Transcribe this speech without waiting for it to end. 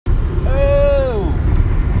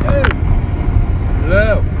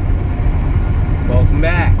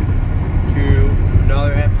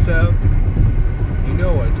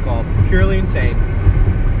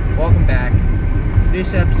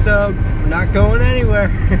episode. We're not going anywhere.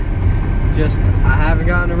 Just, I haven't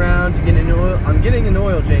gotten around to getting an oil. I'm getting an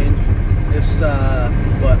oil change this,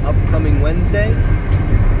 upcoming Wednesday.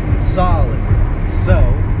 Solid. So,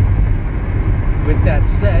 with that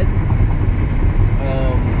said,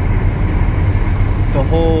 the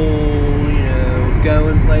whole,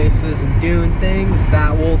 going places and doing things,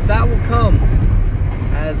 that will come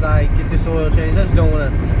as I get this oil change. I just don't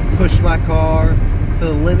want to push my car to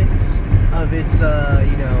the limits of its,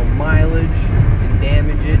 mileage and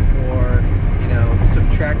damage it, or,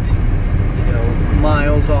 subtract,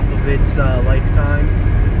 miles off of its lifetime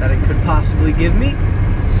that it could possibly give me.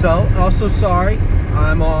 So, also sorry,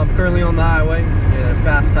 I'm currently on the highway,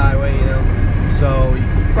 fast highway, so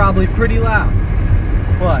it's probably pretty loud.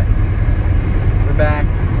 But we're back.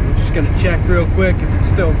 I'm just gonna check real quick if it's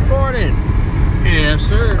still recording. Yes,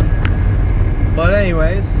 sir. But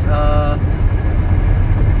anyways,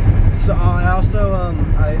 so I also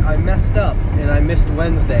I messed up and I missed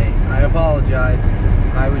Wednesday. I apologize.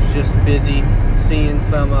 I was just busy seeing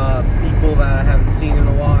some people that I haven't seen in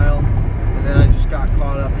a while, and then I just got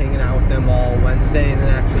caught up hanging out with them all Wednesday and then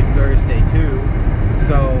actually Thursday too.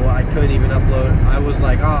 So I couldn't even upload. I was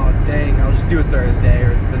like, oh dang, I'll just do it Thursday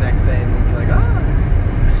or the next day, and then be like,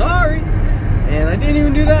 sorry. And I didn't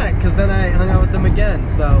even do that because then I hung out with them again.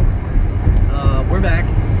 So we're back.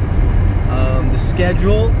 The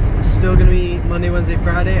schedule is still gonna be Monday, Wednesday,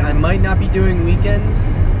 Friday. I might not be doing weekends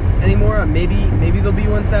anymore. Maybe there'll be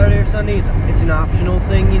one Saturday or Sunday. It's an optional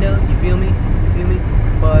thing, You feel me?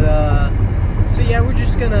 But so yeah, we're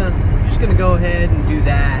just gonna go ahead and do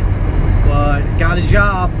that. But got a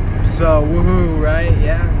job, so woohoo, right?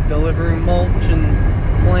 Yeah, delivering mulch and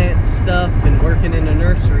plant stuff and working in a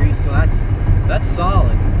nursery. So that's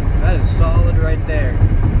solid. That is solid right there.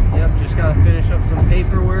 Yep, just gotta finish up some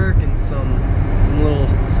paperwork and some little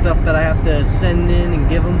stuff that I have to send in and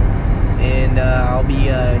give them. And I'll be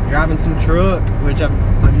driving some truck, which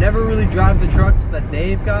I've never really drive the trucks that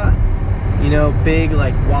they've got. Big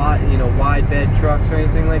like wide bed trucks or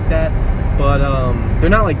anything like that. But they're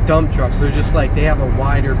not like dump trucks. They're just like they have a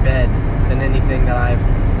wider bed than anything that I've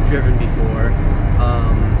driven before.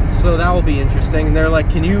 So that will be interesting. And they're like,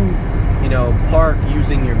 can you park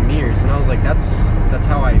using your mirrors? And I was like, that's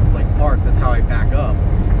how I like park. That's how I back up.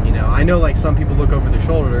 I know like some people look over their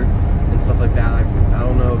shoulder and stuff like that. I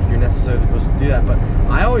don't know if you're necessarily supposed to do that, but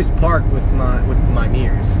I always park with my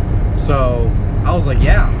mirrors. So I was like,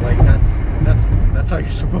 yeah, like that's how you're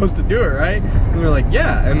supposed to do it, right? And they're like,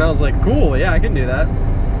 yeah. And I was like, cool, yeah, I can do that.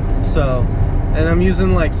 So, and I'm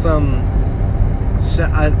using like some,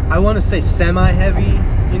 I want to say semi-heavy,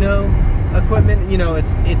 equipment.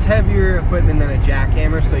 It's heavier equipment than a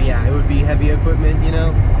jackhammer. So yeah, it would be heavy equipment.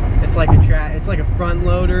 It's like it's like a front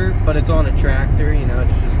loader, but it's on a tractor.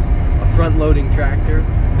 It's just a front loading tractor.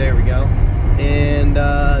 There we go. And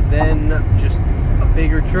then just a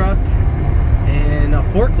bigger truck and a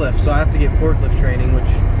forklift. So I have to get forklift training, which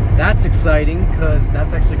that's exciting because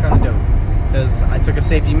that's actually kind of dope. Because I took a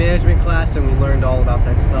safety management class and we learned all about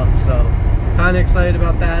that stuff. So kind of excited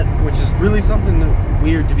about that, which is really something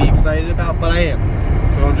weird to be excited about, but I am.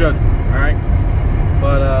 So don't judge me, alright?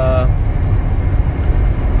 But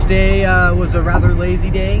today was a rather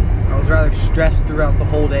lazy day. I was rather stressed throughout the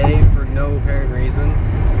whole day for no apparent reason.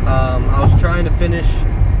 I was trying to finish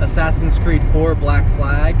Assassin's Creed 4 Black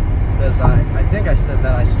Flag, because I think I said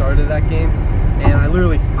that I started that game, and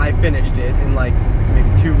I finished it in like maybe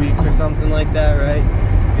 2 weeks or something like that, right?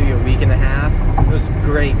 Maybe a week and a half. It was a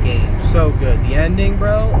great game, so good. The ending,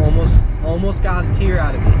 bro, almost got a tear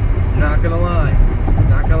out of me. Not gonna lie.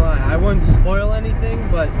 I wouldn't spoil anything,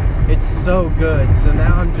 but it's so good. So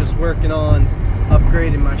now I'm just working on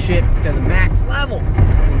upgrading my ship to the max level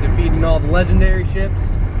and defeating all the legendary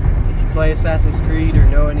ships. If you play Assassin's Creed or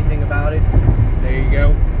know anything about it, there you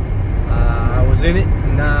go. I was in it.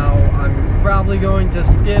 Now I'm probably going to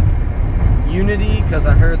skip Unity because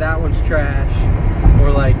I heard that one's trash,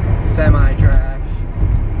 or like semi-trash.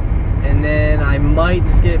 And then I might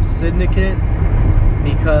skip Syndicate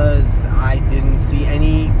because I didn't see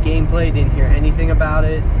any gameplay, didn't hear anything about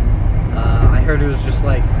it. I heard it was just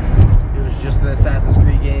an Assassin's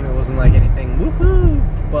Creed game. It wasn't like anything woohoo.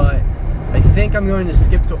 But I think I'm going to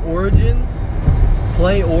skip to Origins,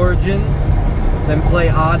 play Origins, then play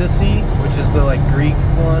Odyssey, which is the like Greek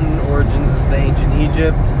one. Origins is the ancient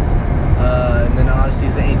Egypt, and then Odyssey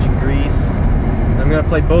is the ancient Greece. I'm gonna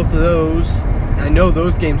play both of those. I know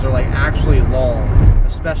those games are like actually long,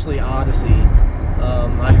 especially Odyssey.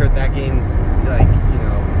 I heard that game, like,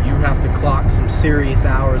 you have to clock some serious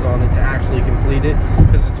hours on it to actually complete it,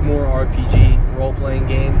 because it's more RPG, role-playing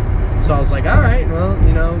game. So I was like, alright, well,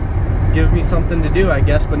 give me something to do, I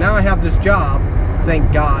guess. But now I have this job,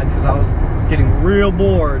 thank God, because I was getting real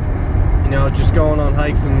bored, just going on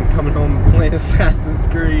hikes and coming home and playing Assassin's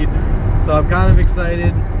Creed. So I'm kind of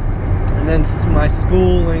excited. And then my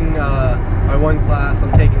schooling, my one class,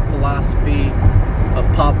 I'm taking philosophy of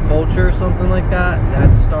pop culture or something like that.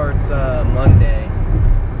 That starts Monday,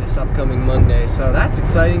 this upcoming Monday. So that's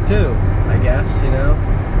exciting too, I guess,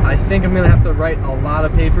 I think I'm going to have to write a lot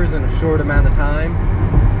of papers in a short amount of time.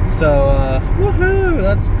 So, woohoo,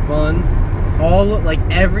 that's fun.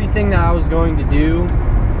 Everything that I was going to do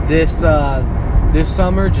this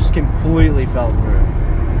summer just completely fell through.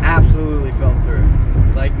 Absolutely fell through.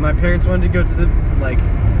 Like, my parents wanted to go to the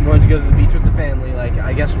beach with the family,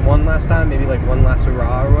 I guess one last time, maybe one last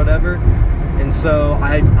hurrah or whatever. And so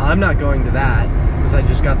I'm not going to that because I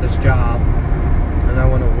just got this job and I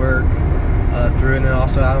want to work through it. And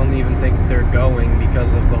also, I don't even think they're going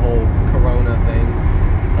because of the whole Corona thing.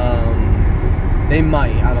 They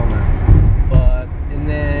might, I don't know. And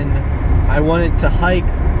then I wanted to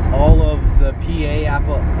hike all of the PA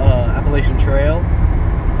Appalachian Trail,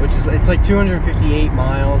 which is, it's 258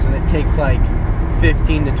 miles, and it takes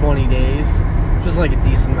 15 to 20 days, which is a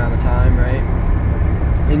decent amount of time, right?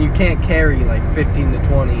 And you can't carry 15 to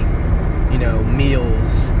 20,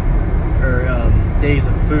 meals or days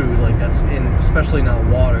of food, that's, and especially not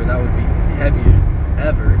water. That would be heavy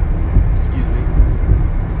ever. Excuse me.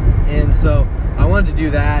 And so I wanted to do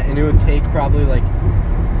that, and it would take probably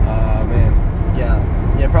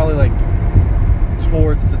probably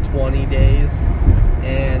towards the 20 days.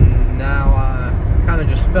 And now kind of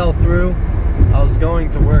just fell through. I was going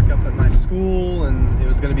to work up at my school, and it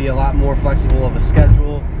was going to be a lot more flexible of a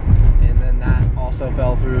schedule, and then that also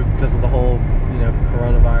fell through because of the whole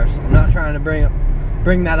coronavirus. I'm not trying to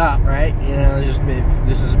bring that up, right?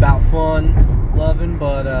 This is about fun, loving,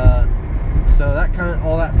 but so that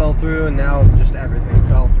all that fell through, and now just everything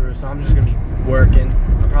fell through. So I'm just gonna be working.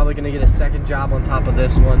 I'm probably gonna get a second job on top of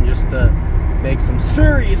this one just to make some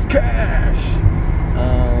serious cash.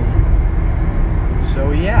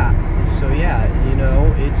 So yeah,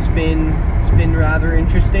 it's been rather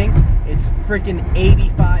interesting. It's freaking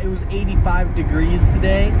 85. It was 85 degrees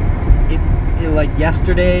today. It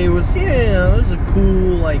yesterday it was it was a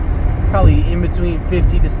cool probably in between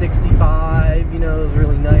 50 to 65. It was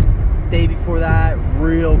really nice. Day before that,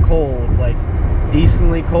 real cold,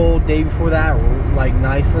 decently cold. Day before that,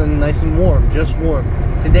 nice and warm, just warm.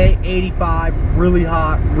 Today, 85, really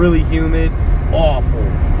hot, really humid, awful,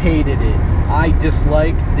 hated it. I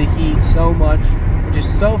dislike the heat so much, which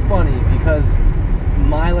is so funny because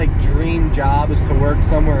my dream job is to work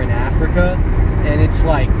somewhere in Africa, and it's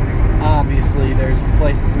obviously there's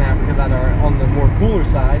places in Africa that are on the more cooler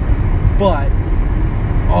side, but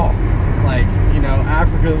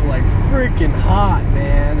Africa's freaking hot,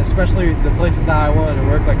 man. Especially the places that I wanted to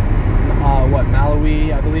work,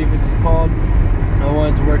 Malawi, I believe it's called. I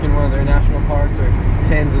wanted to work in one of their national parks, or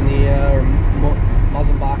Tanzania, or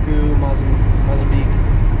Mozambique.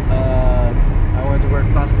 I wanted to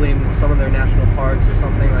work possibly in some of their national parks or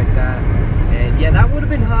something like that. And yeah, that would have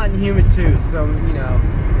been hot and humid too. So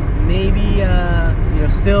maybe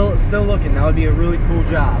still looking. That would be a really cool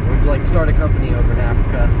job. Would start a company over in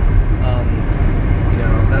Africa.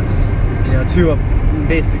 That's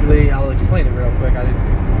basically, I'll explain it real quick. I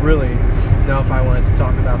didn't really know if I wanted to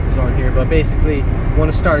talk about this on here, but basically want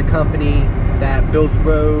to start a company that builds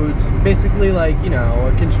roads, basically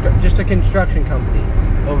just a construction company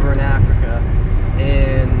over in Africa.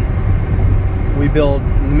 And the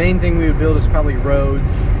main thing we would build is probably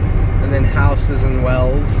roads and then houses and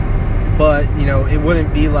wells, but it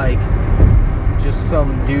wouldn't be just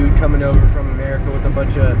some dude coming over from America with a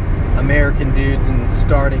bunch of American dudes and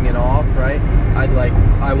starting it off, right?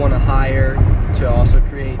 I want to hire to also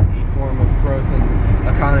create a form of growth and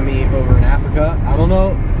economy over in Africa. I don't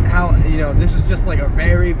know how, this is just a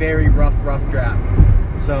very, very rough draft.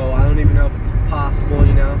 So I don't even know if it's possible,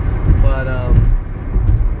 but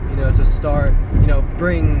to start,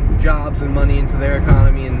 bring jobs and money into their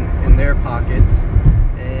economy and in their pockets,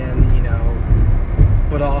 and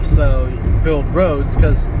but also build roads,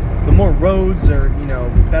 because the more roads or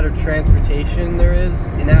better transportation there is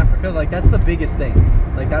in Africa, that's the biggest thing.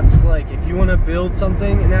 That's if you want to build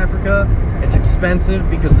something in Africa, it's expensive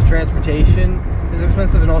because the transportation is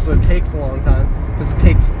expensive, and also it takes a long time because it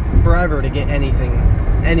takes forever to get any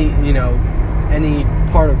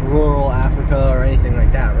part of rural Africa or anything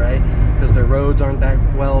like that, right? Because their roads aren't that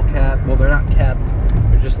well kept. Well, they're not kept.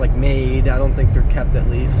 They're just made. I don't think they're kept, at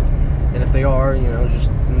least. And if they are,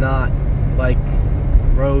 just not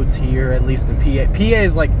roads here, at least in PA. PA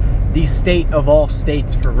is the state of all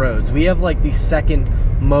states for roads. We have the second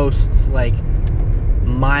most like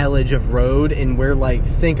mileage of road, and we're like,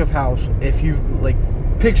 think of how, if you like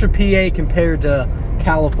picture PA compared to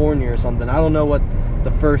California or something. I don't know what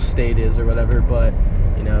the first state is or whatever, but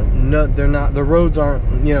you know, no, they're not, the roads aren't,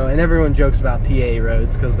 you know, and everyone jokes about PA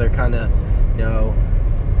roads because they're kind of, you know,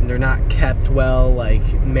 they're not kept well like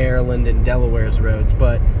Maryland and Delaware's roads,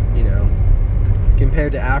 but you know,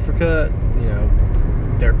 compared to Africa, you know,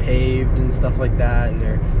 they're paved and stuff like that, and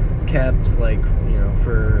they're kept like, you know,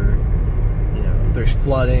 for, you know, if there's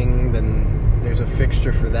flooding, then there's a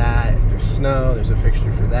fixture for that. If there's snow, there's a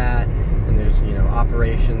fixture for that. And there's, you know,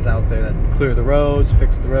 operations out there that clear the roads,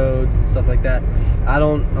 fix the roads, and stuff like that.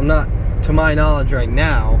 I'm not, to my knowledge right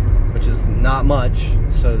now, which is not much,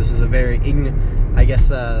 so this is a very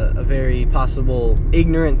a very possible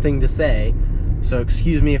ignorant thing to say. So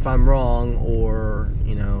excuse me if I'm wrong, or,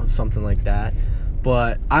 you know, something like that.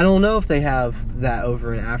 But I don't know if they have that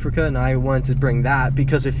over in Africa, and I wanted to bring that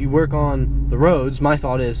because if you work on the roads, my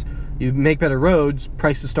thought is you make better roads,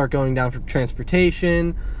 prices start going down for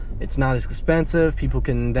transportation, it's not as expensive, people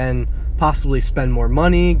can then possibly spend more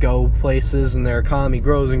money, go places, and their economy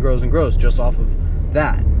grows and grows and grows just off of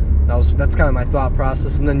that. That's kind of my thought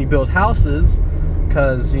process. And then you build houses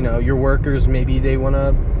because, you know, your workers, maybe they want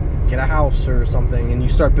to get a house or something, and you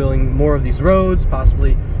start building more of these roads,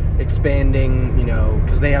 possibly expanding, you know,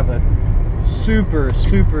 because they have a super,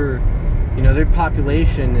 you know, their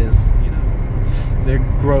population is, you know, their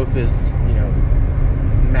growth is, you know,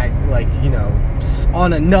 like, you know,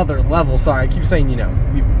 on another level. Sorry, I keep saying, you know,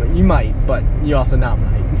 you might, but you also not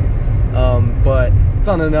might. But it's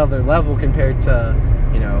on another level compared to,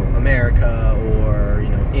 you know, America or, you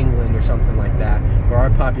know, England or something like that, where our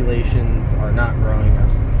populations are not growing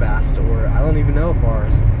as fast, or I don't even know if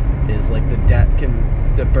ours is, like the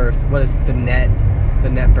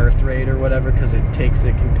net birth rate or whatever, because it takes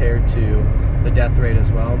it compared to the death rate as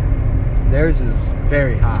well. Theirs is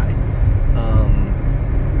very high.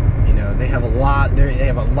 You know, they have a lot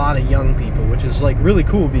of young people, which is like really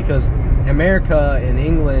cool, because America and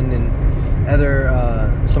England and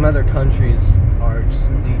some other countries are just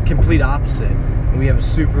the complete opposite. We have a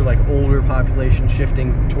super like older population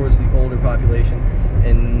shifting towards the older population,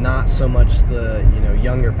 and not so much the, you know,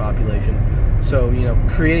 younger population. So, you know,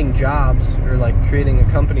 creating jobs, or like creating a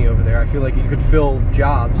company over there, I feel like you could fill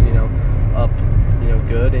jobs, you know, up, you know,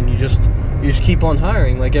 good, and you just keep on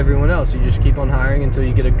hiring like everyone else. You just keep on hiring until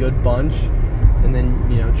you get a good bunch, and then,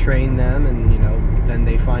 you know, train them, and, you know, then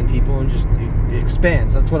they find people, and just it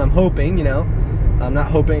expands. That's what I'm hoping, you know. I'm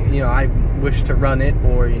not hoping, you know, I wish to run it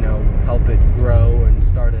or, you know, help it grow and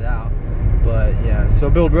start it out. But yeah, so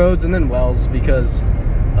build roads and then wells, because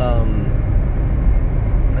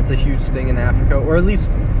that's a huge thing in Africa. Or at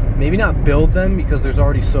least maybe not build them because there's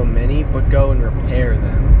already so many, but go and repair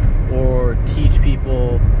them, or teach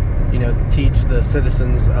people, you know, teach the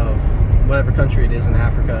citizens of whatever country it is in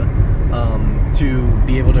Africa to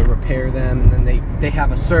be able to repair them, and then they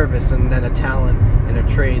have a service and then a talent and a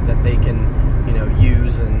trade that they can, you know,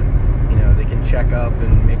 use, and, you know, they can check up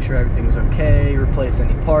and make sure everything's okay, replace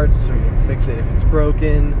any parts, or, you know, fix it if it's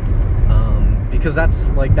broken, because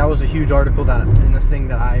that was a huge article in the thing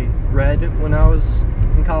that I read when I was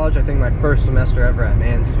in college. I think my first semester ever at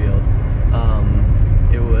Mansfield.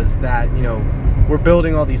 It was that, you know, we're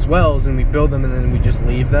building all these wells, and we build them and then we just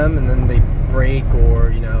leave them, and then they break, or,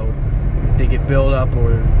 you know, they get built up,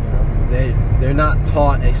 or, you know, they're not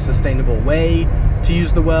taught a sustainable way to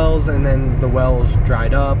use the wells, and then the wells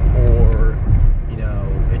dried up, or, you know,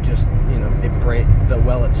 it just, you know, the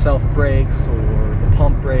well itself breaks, or the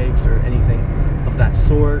pump breaks, or anything of that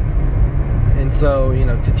sort. And so, you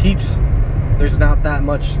know, to teach, there's not that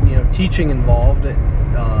much, you know, teaching involved.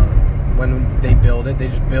 When they build it, they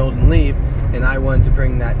just build and leave, and I wanted to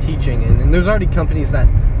bring that teaching in. And there's already companies that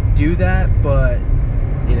do that, but,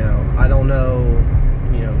 you know, I don't know,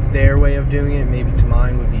 you know, their way of doing it, maybe to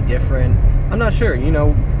mine would be different. I'm not sure, you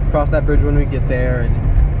know, cross that bridge when we get there, and,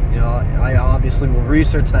 you know, I obviously will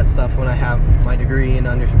research that stuff when I have my degree and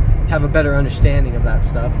have a better understanding of that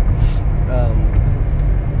stuff.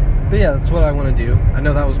 But yeah, that's what I want to do. I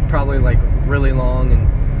know that was probably like really long, and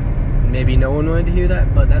maybe no one wanted to hear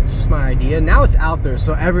that, but that's just my idea. Now it's out there,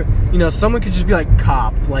 so you know, someone could just be like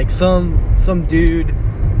copped, like some dude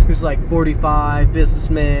who's like 45,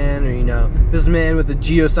 businessman, or, you know, businessman with a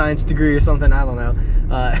geoscience degree or something, I don't know,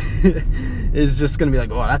 is just gonna be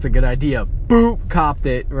like, oh, that's a good idea, boop, copped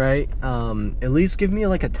it, right? At least give me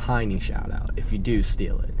like a tiny shout out if you do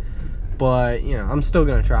steal it. But, you know, I'm still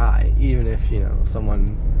gonna try, even if, you know,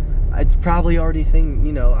 it's probably already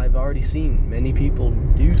you know, I've already seen many people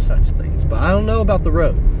do such things, but I don't know about the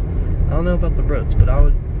roads. But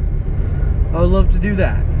I would love to do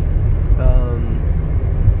that.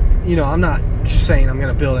 You know, I'm not saying I'm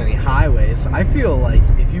going to build any highways. I feel like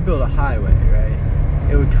if you build a highway,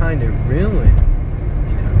 right, it would kind of ruin,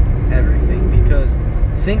 you know, everything. Because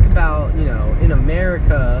think about, you know, in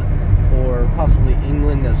America or possibly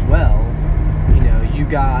England as well, you know, you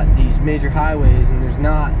got these major highways and there's,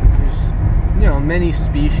 you know, many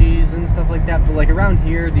species and stuff like that. But like around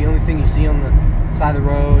here, the only thing you see on the side of the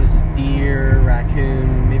road is a deer,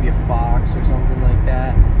 raccoon, maybe a fox or something like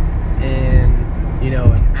that. And you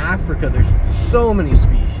know, in Africa, there's so many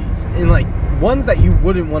species, and like ones that you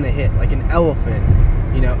wouldn't want to hit, like an elephant.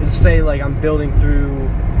 You know, say like I'm building through,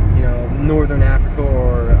 you know, northern Africa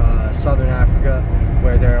or southern Africa,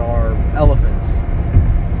 where there are elephants,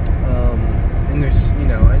 and there's, you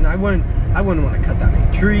know, and I wouldn't want to cut down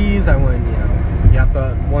any trees. I wouldn't, you know, you have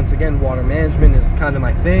to, once again, water management is kind of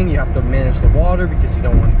my thing. You have to manage the water because you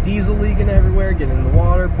don't want diesel leaking everywhere, getting in the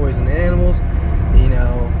water, poisoning animals, you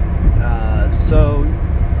know. So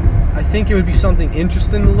I think it would be something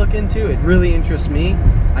interesting to look into. It really interests me.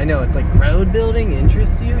 I know it's like road building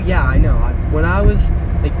interests you. Yeah, I know. When I was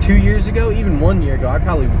like 2 years ago, even 1 year ago, I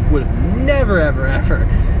probably would have never, ever, ever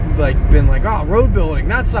like been like, oh, road building,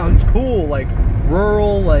 that sounds cool. Like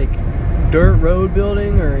rural, like dirt road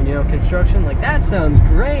building or, you know, construction, like that sounds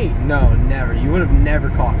great. No, never. You would have never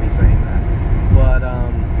caught me saying that. But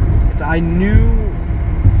I knew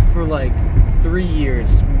for like 3 years,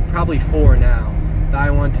 probably 4 now, that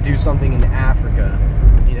I wanted to do something in Africa.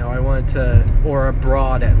 You know, I wanted to, or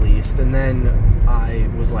abroad at least. And then I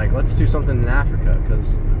was like, let's do something in Africa,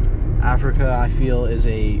 because Africa, I feel, is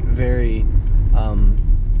a very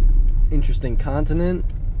interesting continent,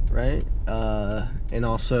 right? And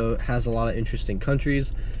also has a lot of interesting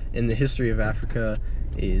countries. And the history of Africa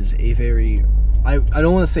is a very, I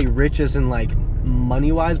don't want to say rich as in like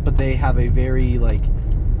money-wise, but they have a very like,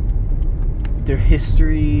 their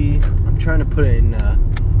history, I'm trying to put it in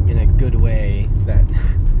a good way that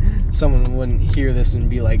someone wouldn't hear this and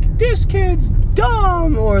be like, this kid's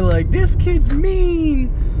dumb, or like, this kid's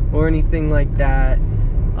mean, or anything like that.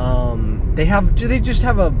 They just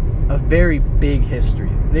have a very big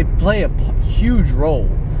history. They play a huge role.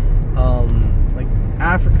 Like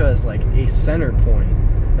Africa is like a center point.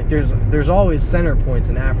 Like there's always center points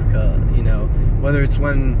in Africa, you know, whether it's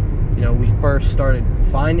when, you know, we first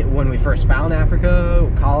when we first found Africa,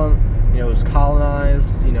 you know, it was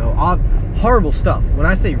colonized, you know, horrible stuff. When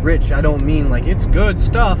I say rich, I don't mean like it's good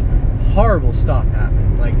stuff. Horrible stuff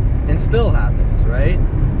happened, like, and still happens, right?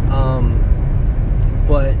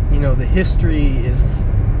 But, you know, the history is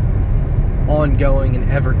ongoing and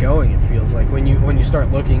ever going, it feels like, when you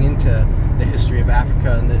start looking into the history of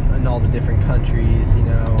Africa and all the different countries, you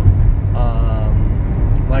know,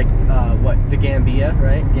 like the Gambia,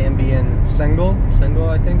 right? Gambia and Senegal,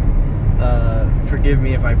 I think. Forgive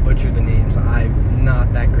me if I butcher the names. I'm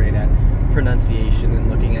not that great at pronunciation and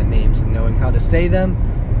looking at names and knowing how to say them.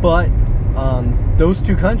 But those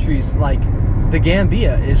two countries, like the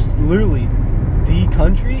Gambia, is literally the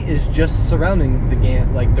country is just surrounding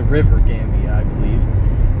the river Gambia, I believe,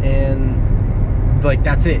 and like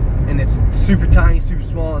that's it. And it's super tiny, super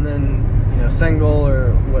small, and then, you know, Senegal,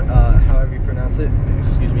 or what, however you pronounce it,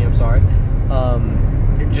 excuse me, I'm sorry,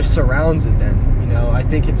 it just surrounds it then, you know. I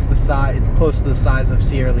think it's close to the size of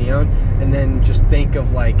Sierra Leone, and then just think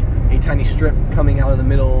of like a tiny strip coming out of the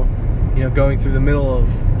middle, you know, going through the middle of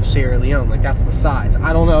Sierra Leone, like that's the size.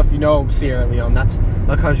 I don't know if you know Sierra Leone, that's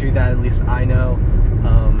a country that at least I know.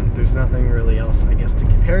 There's nothing really else, I guess, to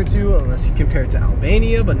compare it to, unless you compare it to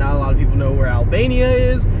Albania, but not a lot of people know where Albania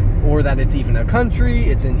is, or that it's even a country.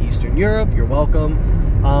 It's in Eastern Europe. You're welcome.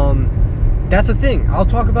 That's a thing. I'll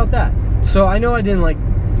talk about that. So I know I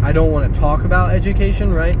don't want to talk about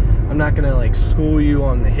education, right? I'm not going to like school you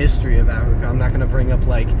on the history of Africa. I'm not going to bring up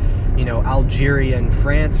like, you know, Algeria and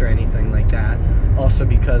France or anything like that. Also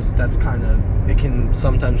because that's it can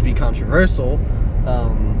sometimes be controversial,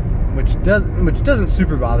 which doesn't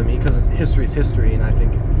super bother me, because history is history, and I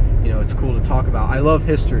think, you know, it's cool to talk about. I love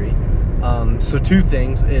history. So two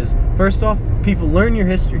things is, first off, people, learn your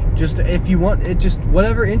history. Just if you want it, just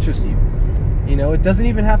whatever interests you. You know, it doesn't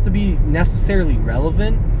even have to be necessarily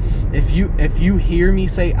relevant. If you hear me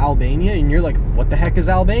say Albania and you're like, what the heck is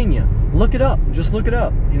Albania? Look it up. Just look it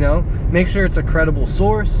up, you know? Make sure it's a credible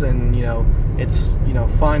source, and, you know, it's, you know,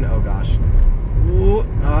 fine. Oh gosh. Ooh,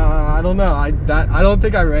 I don't know. I don't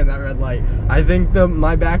think I ran that red light. I think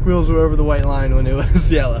my back wheels were over the white line when it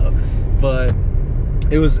was yellow. But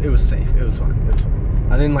it was safe. It was fine.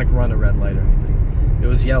 I didn't like run a red light or anything. It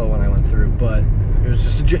was yellow when I went through, but it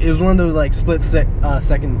was one of those like split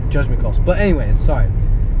second judgment calls. But anyways, sorry.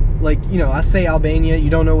 like, you know, I say Albania, you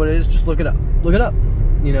don't know what it is, just look it up. Look it up,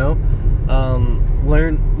 you know.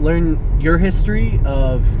 Learn your history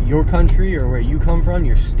of your country or where you come from,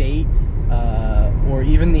 your state, or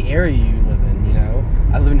even the area you live in, you know.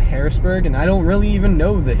 I live in Harrisburg, and I don't really even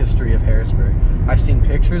know the history of Harrisburg. I've seen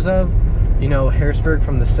pictures of, you know, Harrisburg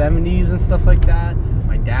from the 70s and stuff like that.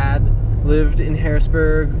 My dad lived in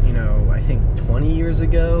Harrisburg, you know, I think 20 years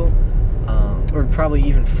ago, or probably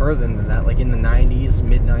even further than that, like in the 90s,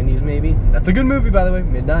 mid-90s maybe. That's a good movie, by the way,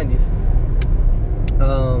 mid-90s.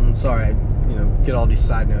 Sorry, I, you know, get all these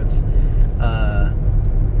side notes.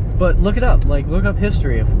 But look it up, like, look up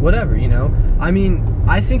history of whatever, you know. I mean,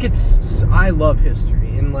 I love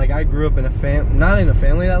history, and, like, I grew up in not in a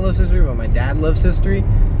family that loves history, but my dad loves history,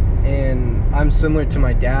 and I'm similar to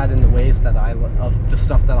my dad in the ways that of the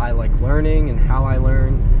stuff that I like learning and how I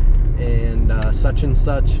learn, and such and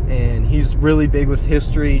such, and he's really big with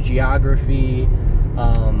history, geography,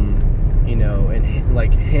 you know, and,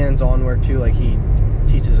 like, hands-on work, too, like, he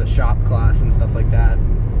teaches a shop class and stuff like that.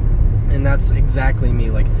 And that's exactly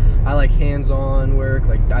me. Like, I like hands-on work.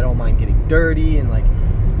 Like, I don't mind getting dirty and, like,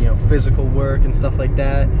 you know, physical work and stuff like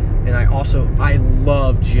that. And I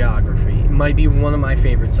love geography. It might be one of my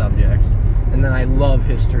favorite subjects. And then I love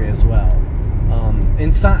history as well.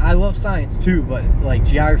 And I love science too, but, like,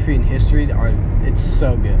 geography and history it's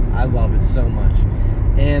so good. I love it so much.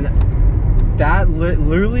 And that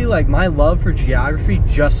literally, like, my love for geography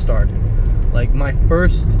just started. Like, my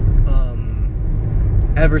first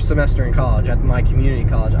ever semester in college, at my community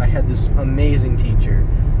college, I had this amazing teacher.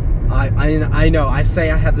 I know, I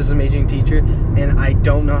say I have this amazing teacher, and I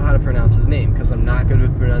don't know how to pronounce his name, because I'm not good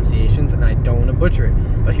with pronunciations, and I don't want to butcher it.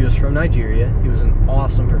 But he was from Nigeria. He was an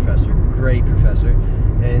awesome professor, great professor.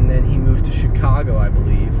 And then he moved to Chicago, I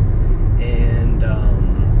believe, and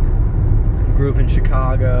grew up in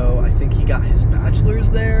Chicago. I think he got his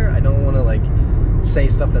bachelor's there. I don't want to, like, say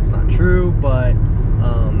stuff that's not true, but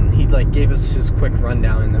he, like, gave us his quick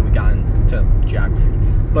rundown, and then we got into geography.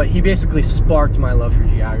 But he basically sparked my love for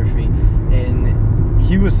geography, and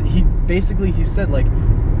he said, like,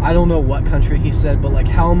 I don't know what country he said, but, like,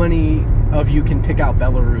 how many of you can pick out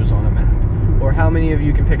Belarus on a map, or how many of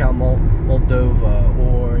you can pick out Moldova,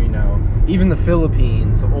 or, you know, even the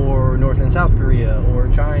Philippines, or North and South Korea, or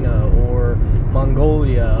China, or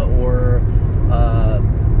Mongolia, or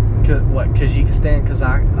Kazakhstan,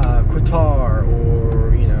 Qatar,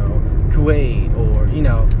 or, you know, Kuwait, or, you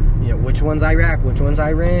know, which one's Iraq, which one's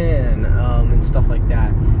Iran, and stuff like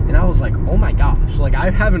that. And I was like, oh my gosh, like,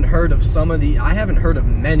 I haven't heard of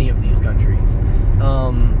many of these countries.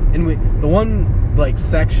 And the one, like,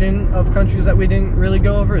 section of countries that we didn't really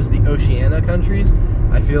go over is the Oceania countries.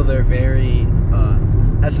 I feel they're very,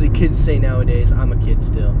 as the kids say nowadays, I'm a kid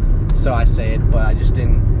still, so I say it, but I just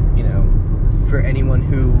didn't, you know, for anyone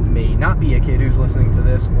who may not be a kid who's listening to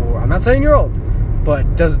this, or I'm not saying you're old,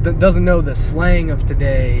 but doesn't know the slang of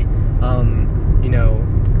today, you know,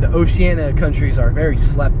 the Oceania countries are very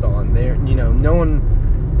slept on. They're, you know, no one,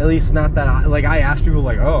 at least not that I ask people,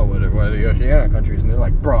 like, oh, what are the Oceania countries? And they're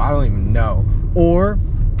like, bro, I don't even know. Or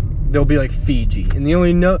they'll be like Fiji, and the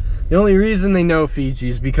only reason they know Fiji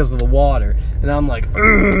is because of the water. And I'm like,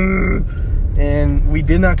 ugh. And we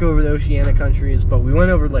did not go over the Oceania countries, but we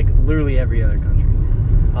went over, like, literally every other country.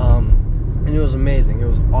 And it was amazing. It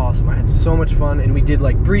was awesome. I had so much fun, and we did,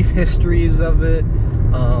 like, brief histories of it.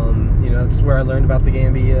 You know, that's where I learned about the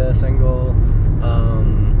Gambia, Senegal.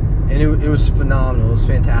 And it was phenomenal. It was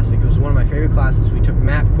fantastic. It was one of my favorite classes. We took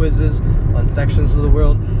map quizzes on sections of the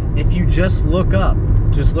world. If you just look up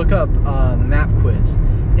map quiz,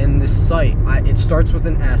 and this site, it starts with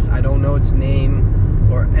an S. I don't know its name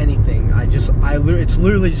or anything. It's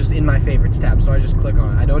literally just in my favorites tab, so I just click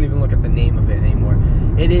on it. I don't even look at the name of it anymore.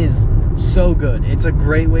 It is so good. It's a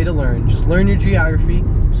great way to learn. Just learn your geography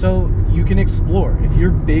so you can explore. If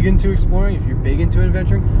you're big into exploring, if you're big into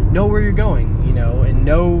adventuring, know where you're going, you know, and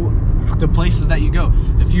know the places that you go.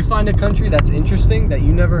 If you find a country that's interesting that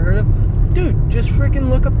you never heard of, dude, just freaking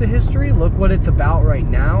look up the history, look what it's about right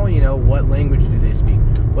now, you know, what language do they speak,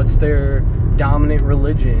 what's their dominant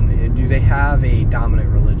religion, do they have a dominant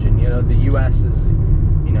religion, you know, the U.S. is,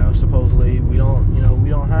 you know, supposedly, we don't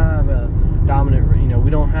have a dominant, you know, we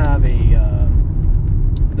don't have a,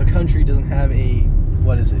 the country doesn't have a,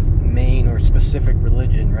 main or specific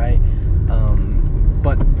religion, right,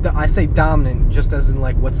 but I say dominant just as in,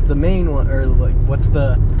 like, what's the main one, or, like, what's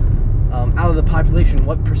the, out of the population,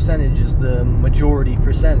 what percentage is the majority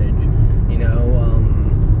percentage, you know,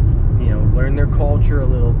 learn their culture a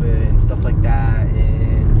little bit and stuff like that,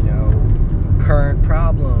 and, you know, current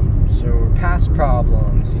problems or past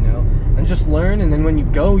problems, and just learn. And then when you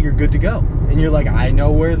go, you're good to go. And you're like, I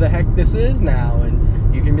know where the heck this is now.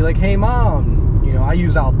 And you can be like, hey, Mom, I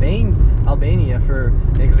use Albania for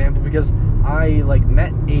an example because I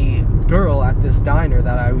met a girl at this diner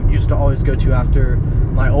that I used to always go to after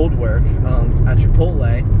my old work at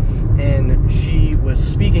Chipotle, and she was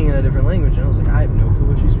speaking in a different language, and I was like, I have no clue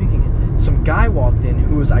what she's speaking in. Some guy walked in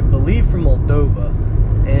who was, I believe, from Moldova,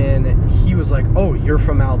 and he was like, oh, you're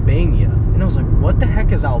from Albania. And I was like, what the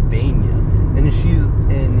heck is Albania? And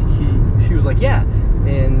she was like, yeah.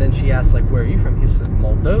 And then she asked, where are you from? He said,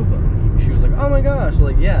 Moldova. And she was like, oh my gosh,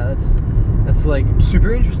 yeah, that's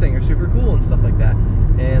super interesting or super cool and stuff like that.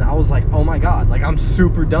 And I was like, oh my god, I'm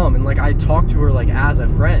super dumb. And I talked to her as a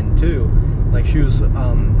friend too. She was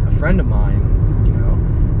a friend of mine,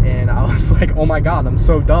 and I was like, oh my god, I'm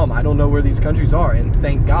so dumb. I don't know where these countries are. And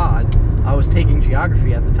thank God I was taking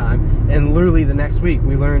geography at the time, and literally the next week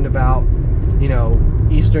we learned about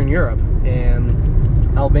Eastern Europe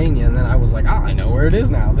and Albania, and then I was like, I know where it is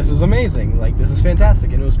now. This is amazing. This is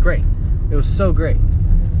fantastic. And it was great. It was so great.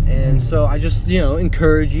 And so I just,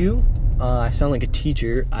 encourage you. I sound like a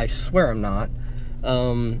teacher. I swear I'm not.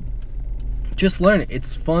 Just learn it.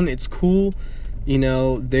 It's fun. It's cool.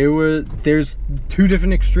 There's two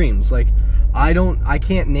different extremes. I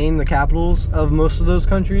can't name the capitals of most of those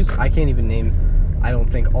countries. I can't even name, I don't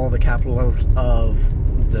think, all the capitals of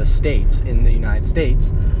the states in the United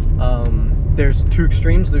States. There's two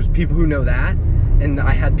extremes. There's people who know that, and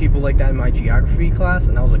I had people like that in my geography class,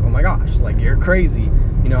 and I was like, oh my gosh, you're crazy.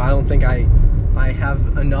 I don't think I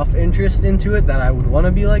have enough interest into it that I would want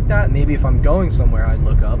to be like that. Maybe if I'm going somewhere, I'd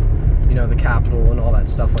look up, the capital and all that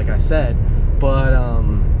stuff, like I said. But,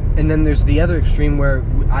 and then there's the other extreme where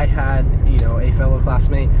I had, a fellow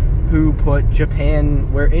classmate who put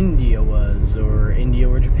Japan where India was, or India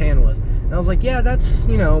where Japan was. And I was like, yeah, that's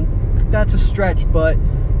a stretch, but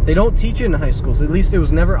they don't teach it in high schools. At least it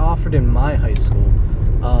was never offered in my high school.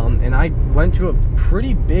 And I went to a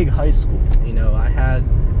pretty big high school. I had,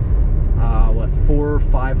 400 or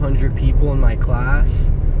 500 people in my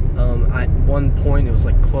class. At one point, it was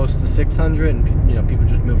close to 600, and people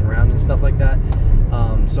just move around and stuff like that.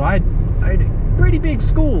 So I had a pretty big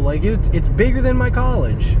school. It's bigger than my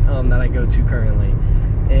college that I go to currently,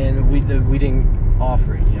 and we didn't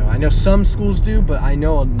offer it. I know some schools do, but I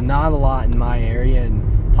know not a lot in my area,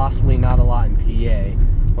 and possibly not a lot in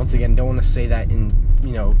PA. Once again, don't want to say that and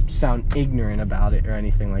sound ignorant about it or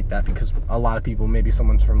anything like that, because a lot of people, maybe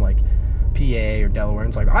someone's from PA or Delaware,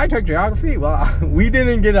 and it's I took geography. Well, we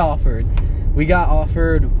didn't get offered. We got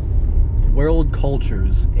offered world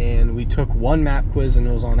cultures, and we took one map quiz, and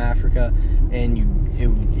it was on Africa, and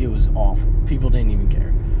it was awful. People didn't even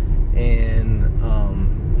care. And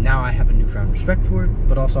now I have a newfound respect for it,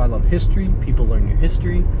 but also I love history. People learn your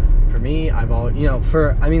history. For me, I've always,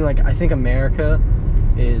 I think America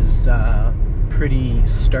is pretty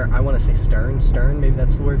stern. I want to say stern, maybe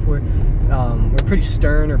that's the word for it. We're pretty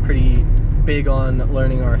stern, or pretty big on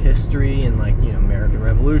learning our history, and American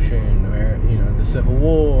Revolution, or the Civil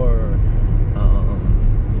War.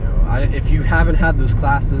 If you haven't had those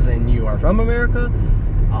classes and you are from America,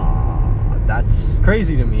 that's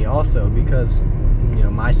crazy to me also, because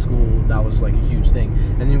my school, that was a huge thing.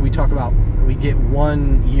 And then we get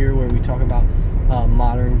 1 year where we talk about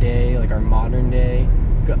modern day, our modern day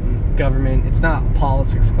government. It's not a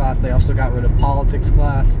politics class. They also got rid of politics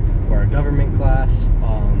class, or a government class.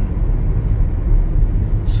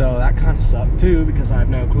 So that kind of sucked too, because I have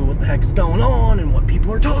no clue what the heck is going on and what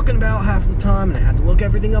people are talking about half the time, and I had to look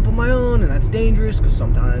everything up on my own, and that's dangerous, because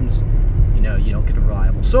sometimes you don't get a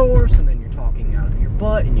reliable source, and then you're talking out of your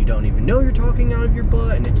butt, and you don't even know you're talking out of your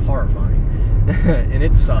butt, and it's horrifying. And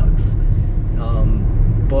it sucks.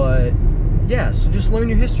 But yeah, so just learn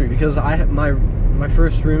your history, because my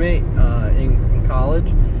first roommate in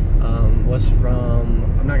college was from,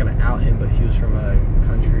 I'm not going to out him, but he was from a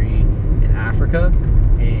country in Africa,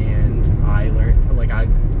 and I learned, I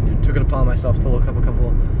took it upon myself to look up a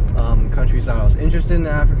couple countries that I was interested in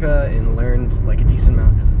Africa, and learned a decent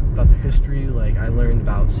amount about their history. I learned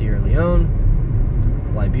about Sierra Leone,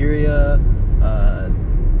 Liberia,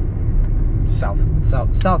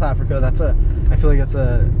 South Africa. I feel like that's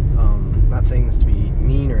not saying this to be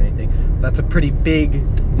mean or anything, but that's a pretty big,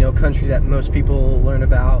 country that most people learn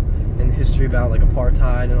about, and the history about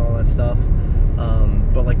apartheid and all that stuff.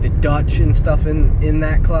 But the Dutch and stuff in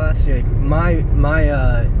that class, my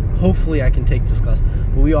hopefully I can take this class,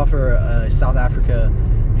 but we offer a South Africa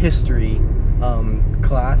history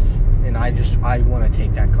class, and I want to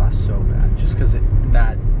take that class so bad, just because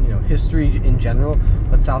history in general,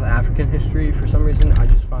 but South African history for some reason I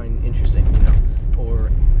just find interesting,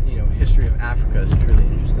 or history of Africa is truly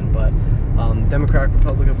interesting. But Democratic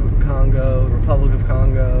Republic of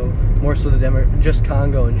Congo, more so just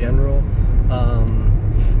Congo in general.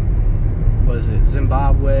 What is it?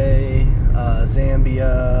 Zimbabwe,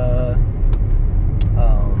 Zambia,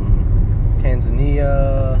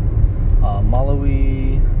 Tanzania,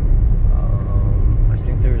 Malawi. I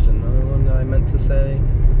think there's another one that I meant to say.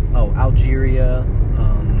 Oh, Algeria.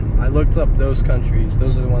 I looked up those countries.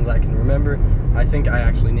 Those are the ones I can remember. I think I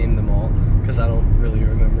actually named them all because I don't really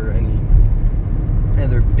remember any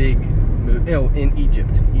other big in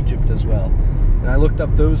Egypt as well. And I looked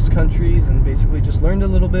up those countries and basically just learned a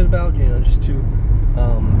little bit about, just to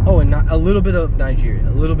and a little bit of Nigeria,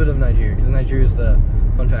 because Nigeria is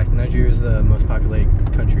the most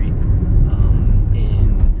populated country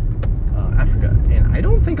in Africa, and I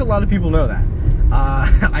don't think a lot of people know that.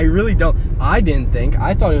 I really don't. I didn't think.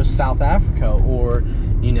 I thought it was South Africa or,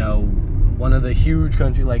 one of the huge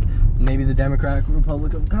countries, like maybe the Democratic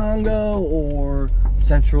Republic of Congo or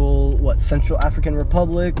Central African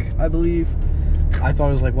Republic, I believe. I thought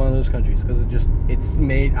it was like one of those countries because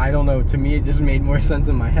I don't know, to me it just made more sense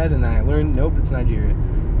in my head, and then I learned, nope, it's Nigeria.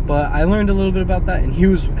 But I learned a little bit about that, and he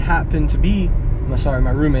happened to be,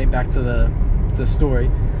 my roommate, back to the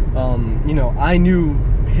story. I knew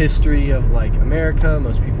history of like America.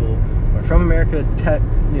 Most people who are from America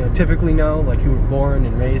typically know, like who were born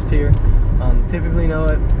and raised here, typically know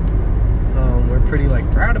it. We're pretty like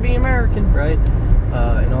proud to be American, right?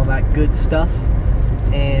 And all that good stuff.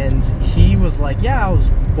 And he was like, yeah, I was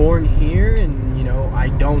born here, and I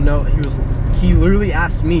don't know. He literally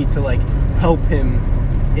asked me to like help him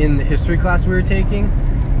in the history class we were taking.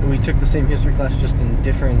 We took the same history class just in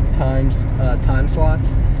different time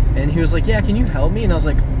slots. And he was like, yeah, can you help me? And I was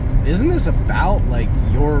like, isn't this about like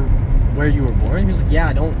where you were born? He was like, yeah,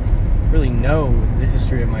 I don't really know the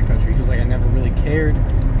history of my country. He was like, I never really cared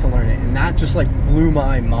to learn it. And that just like blew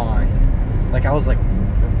my mind. Like I was like,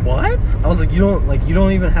 what? I was like, you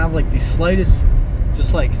don't even have like the slightest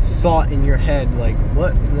just like thought in your head, like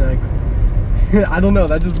what, like I don't know,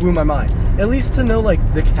 that just blew my mind. At least to know like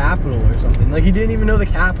the capital or something. Like he didn't even know the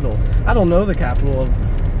capital. I don't know the capital of,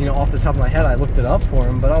 off the top of my head. I looked it up for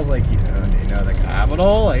him, but I was like, do you know the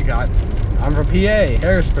capital? Like I'm from PA,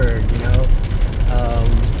 Harrisburg,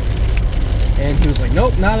 and he was like,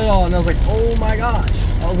 nope, not at all. And I was like, oh my gosh.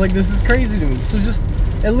 I was like, this is crazy to me. So just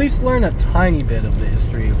at least learn a tiny bit of the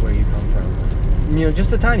history of where you come from.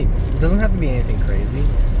 Just a tiny bit. It doesn't have to be anything crazy.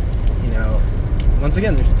 Once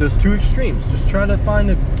again, there's those two extremes. Just try to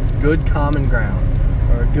find a good common ground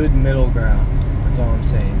or a good middle ground. That's all I'm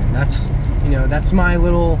saying. And that's my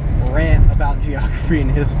little rant about geography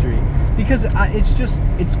and history. Because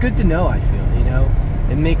it's good to know, I feel,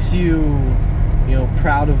 It makes you,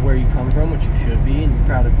 proud of where you come from, which you should be, and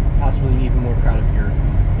possibly even more proud of your,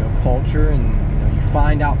 culture, and, you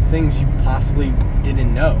find out things you possibly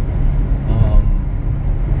didn't know.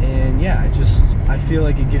 And yeah, I feel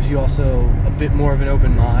like it gives you also a bit more of an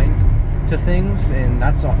open mind to things, and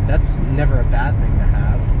that's never a bad thing to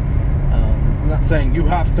have. I'm not saying you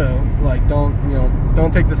have to, like,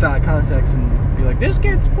 don't take this out of context and be like, this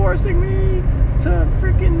kid's forcing me to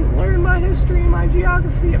freaking learn my history and my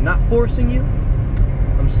geography. I'm not forcing you.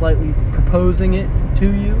 I'm slightly proposing it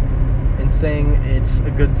to you and saying it's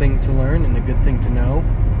a good thing to learn and a good thing to know.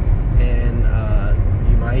 And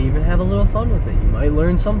you might even have a little fun with it. You might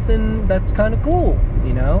learn something that's kind of cool,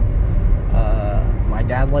 My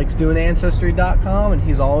dad likes doing Ancestry.com, and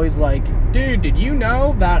he's always like, dude, did you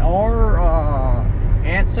know that our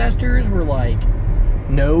ancestors were like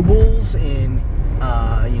nobles in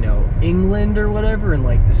England or whatever in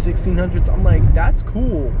like the 1600s? I'm like, that's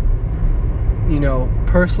cool.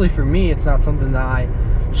 Personally for me, it's not something that I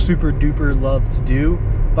super duper love to do,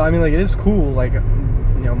 but I mean, like, it is cool. Like,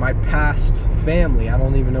 my past family, I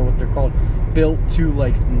don't even know what they're called, built to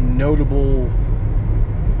like notable,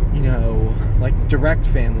 like direct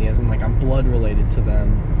family, as in like I'm blood related to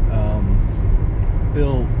them,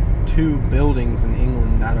 built 2 buildings in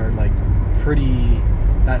England that are like pretty,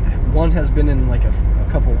 that one has been in like a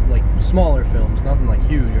couple like smaller films, nothing like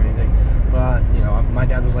huge or anything, but my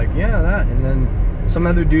dad was like, yeah, that. And then some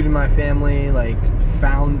other dude in my family like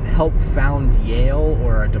helped found Yale,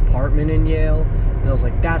 or a department in Yale, and I was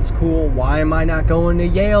like, that's cool. Why am I not going to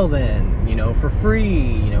Yale then, for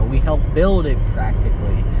free? We helped build it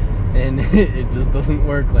practically. And it just doesn't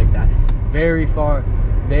work like that. Very far,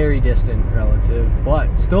 very distant relative,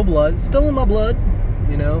 but still blood, still in my blood,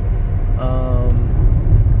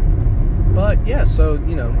 But yeah, so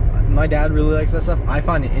my dad really likes that stuff. I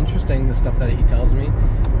find it interesting, the stuff that he tells me,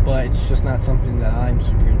 but it's just not something that I'm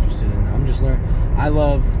super interested in. I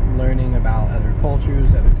love learning about other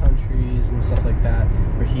cultures, other countries, and stuff like that,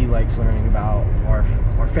 where he likes learning about our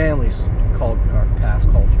family's our past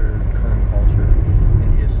culture, current culture,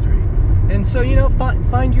 and history. And so,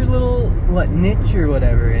 find your little, niche or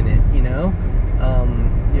whatever in it,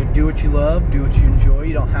 do what you love, do what you enjoy.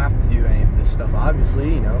 You don't have to do any of this stuff,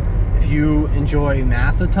 obviously, If you enjoy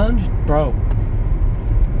math a ton, bro,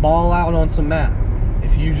 ball out on some math.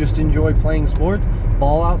 If you just enjoy playing sports,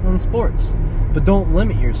 ball out on sports. But don't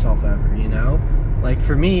limit yourself ever, Like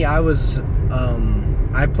for me, I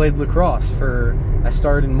played lacrosse I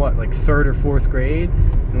started in 3rd or 4th grade.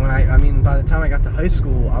 And by the time I got to high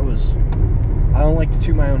school, I don't like to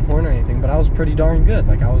toot my own horn or anything, but I was pretty darn good.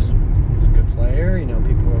 Like I was a good player,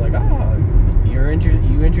 people were like, oh, you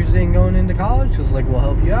interested in going into college? Because we'll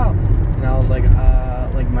help you out. And I was like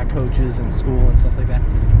my coaches in school and stuff like that.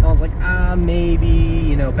 And I was like,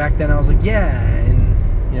 maybe, back then I was like, yeah. And,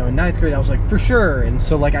 in 9th grade I was like, for sure. And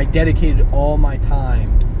so I dedicated all my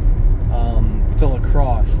time to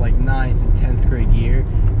lacrosse, 9th and 10th grade year.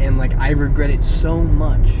 And I regret it so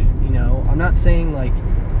much, I'm not saying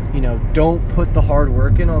don't put the hard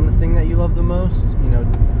work in on the thing that you love the most,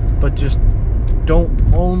 but just don't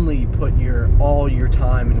only put all your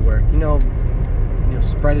time and work,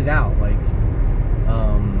 spread it out. I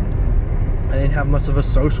didn't have much of a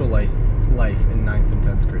social life in 9th and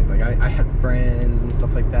 10th grade. I had friends and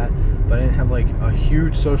stuff like that, but I didn't have a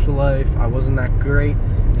huge social life. I wasn't that great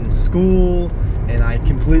in school, and I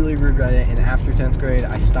completely regret it. And after 10th grade,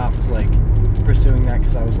 I stopped pursuing that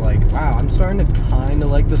because I was like, wow, I'm starting to kind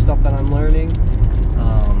of like the stuff that I'm learning,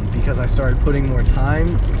 because I started putting more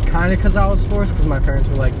time, kind of because I was forced, because my parents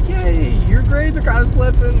were like, yay, your grades are kind of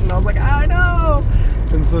slipping, and I was like, I know,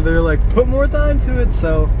 and so they're like, put more time to it.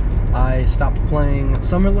 So I stopped playing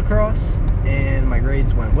summer lacrosse, and my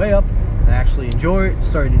grades went way up, and I actually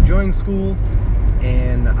started enjoying school,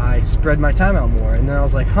 and I spread my time out more. And then I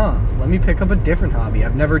was like, let me pick up a different hobby.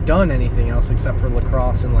 I've never done anything else except for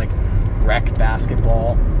lacrosse and rec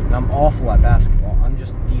basketball, and I'm awful at basketball. I'm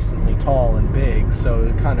just decently tall and big, so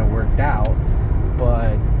it kind of worked out.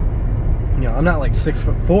 But I'm not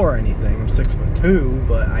 6'4" or anything. I'm 6'2",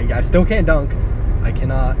 but I still can't dunk. I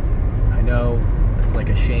cannot. I know it's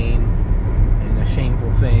a shame and a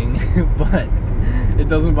shameful thing, but it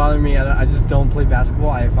doesn't bother me. I just don't play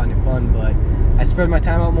basketball. I find it fun, but I spread my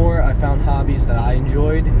time out more. I found hobbies that I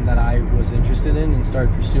enjoyed and that I was interested in, and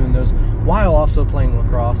started pursuing those while also playing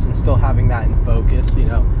lacrosse and still having that in focus.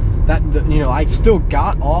 I still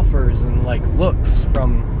got offers and looks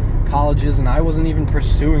from colleges, and I wasn't even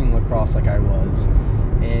pursuing lacrosse like I was.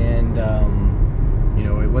 And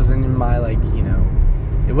it wasn't in my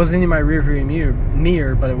it wasn't in my rearview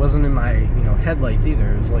mirror, but it wasn't in my headlights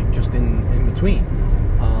either. It was just in between.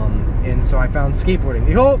 And so I found skateboarding.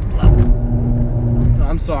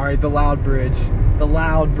 I'm sorry, the loud bridge.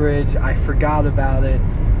 I forgot about it.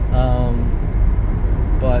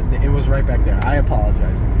 But it was right back there. I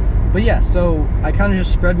apologize. But yeah, so I kind of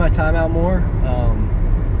just spread my time out more.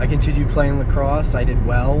 I continued playing lacrosse. I did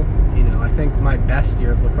well. I think my best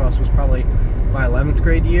year of lacrosse was probably my 11th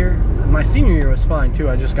grade year. My senior year was fine too.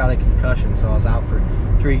 I just got a concussion, so I was out for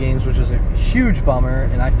 3 games, which was a huge bummer,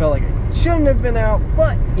 and I felt like I shouldn't have been out.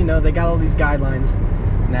 But they got all these guidelines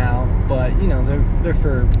now, but they're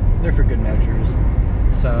for good measures.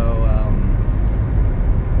 So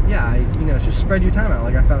yeah, it's just spread your time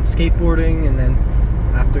out. I found skateboarding, and then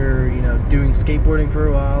after doing skateboarding for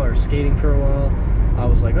a while or skating for a while, I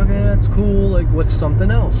was like, okay, that's cool. What's something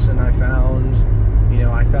else? And I found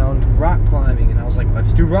rock climbing, and I was like,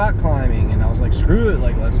 let's do rock climbing. And I was like, screw it,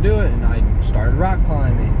 let's do it. And I started rock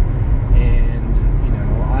climbing. And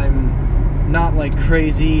I'm not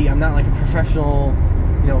crazy. I'm not a professional,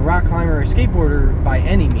 rock climber or skateboarder by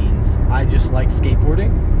any means. I just like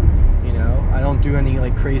skateboarding. I don't do any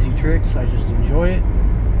crazy tricks. I just enjoy it.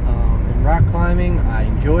 And rock climbing, I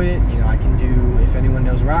enjoy it. I can do, if anyone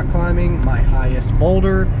knows rock climbing, my highest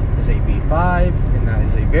boulder is a V5, and that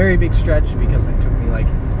is a very big stretch because it took me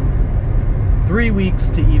 3 weeks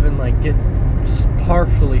to even get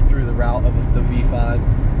partially through the route of the V5.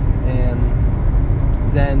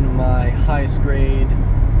 And then my highest grade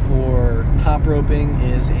for top roping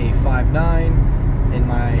is a 5.9, and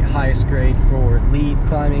my highest grade for lead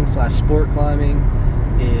climbing / sport climbing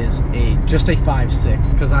is just a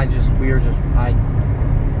 5.6, because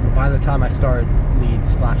by the time I started lead /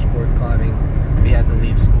 sport climbing, we had to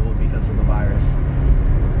leave school because of the virus.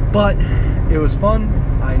 But it was fun.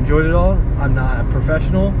 I enjoyed it all. I'm not a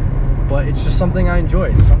professional, but it's just something I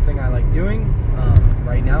enjoy. It's something I like doing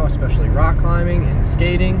right now, especially rock climbing and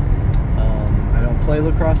skating. I don't play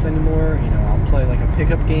lacrosse anymore. I'll play like a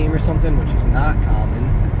pickup game or something, which is not common.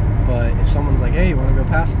 But if someone's like, hey, you want to go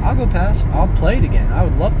pass? I'll go pass. I'll play it again. I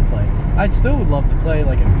would love to play. I still would love to play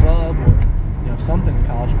like a club or something in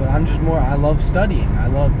college, but I'm just more, I love studying. I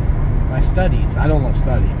love my studies. I don't love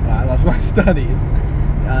studying, but I love my studies.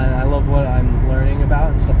 And I love what I'm learning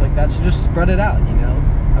about and stuff like that. So just spread it out,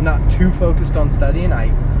 I'm not too focused on studying. I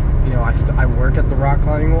work at the rock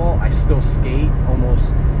climbing wall. I still skate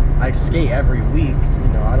I skate every week.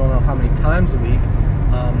 I don't know how many times a week.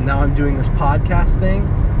 Now I'm doing this podcast thing.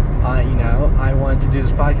 I wanted to do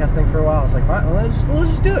this podcast thing for a while. I was like, fine, let's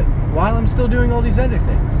just do it while I'm still doing all these other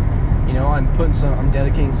things. I'm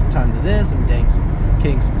dedicating some time to this. I'm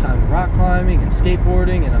dedicating some time to rock climbing and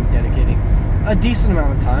skateboarding, and I'm dedicating a decent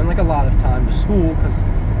amount of time, like a lot of time, to school because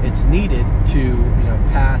it's needed to,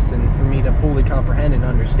 pass and for me to fully comprehend and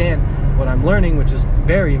understand what I'm learning, which is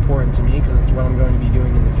very important to me because it's what I'm going to be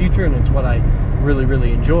doing in the future, and it's what I really,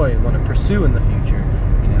 really enjoy and want to pursue in the future.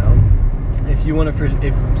 If you want to,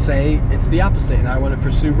 if say it's the opposite and I want to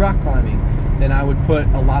pursue rock climbing, then I would put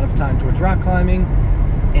a lot of time towards rock climbing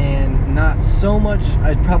and not so much.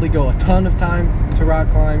 I'd probably go a ton of time to rock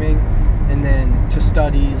climbing and then to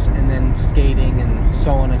studies and then skating and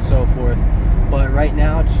so on and so forth. But right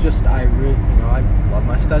now it's just I love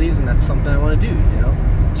my studies and that's something I want to do,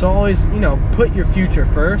 So always, put your future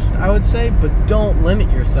first, I would say, but don't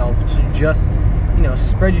limit yourself to just,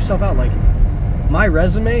 spread yourself out. Like, my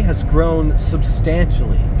resume has grown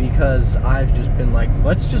substantially because I've just been like,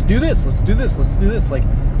 let's just do this, let's do this. Like,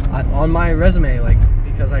 on my resume, like,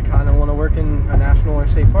 because I kind of want to work in a national or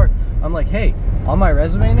state park, I'm like, hey, on my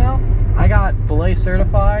resume now, I got belay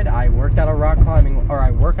certified, I work at a rock climbing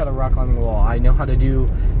wall, I know how to do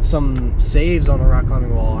some saves on a rock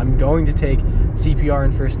climbing wall, I'm going to take CPR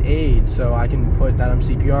and first aid, so I can put that I'm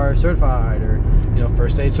CPR certified, or,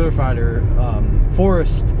 first aid certified, or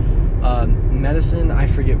forest medicine, I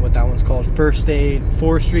forget what that one's called, first aid,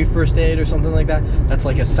 forestry first aid or something like that. That's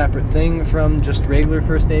like a separate thing from just regular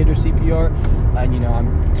first aid or CPR, and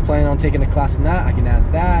I'm planning on taking a class in that. I can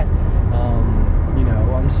add that.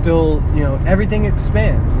 I'm still, everything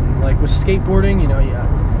expands, and like with skateboarding,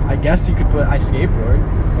 I guess you could put I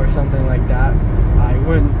skateboard or something like that. I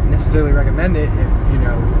wouldn't necessarily recommend it if,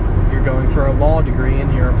 you're going for a law degree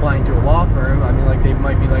and you're applying to a law firm. I mean, like, they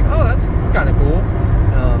might be like, oh, that's kind of cool.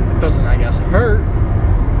 It doesn't, I guess, hurt,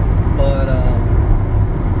 but,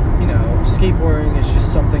 skateboarding is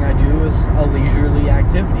just something I do as a leisurely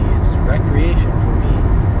activity. It's recreation for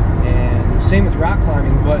me, and same with rock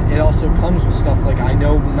climbing, but it also comes with stuff like I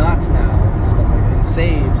know knots now, and stuff like that, and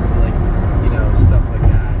saves, and like, stuff like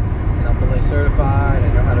that, and I'm belay certified,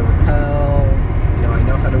 I know how to rappel, I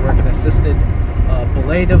know how to work an assisted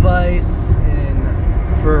belay device,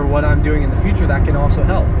 and for what I'm doing in the future, that can also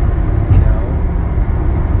help,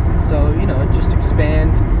 So, just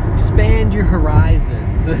expand your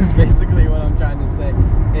horizons is basically what I'm trying to say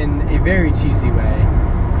in a very cheesy way.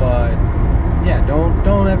 But yeah,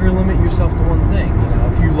 don't ever limit yourself to one thing.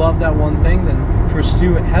 If you love that one thing, then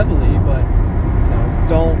pursue it heavily, but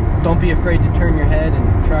don't be afraid to turn your head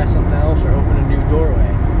and try something else or open a new doorway.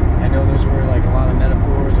 I know those were like a lot of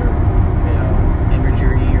metaphors or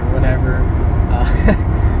imagery or whatever.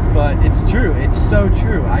 But it's true. It's so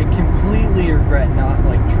true. I completely regret not,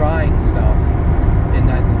 like, trying stuff in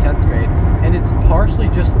 9th and 10th grade. And it's partially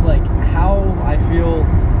just, like, how I feel.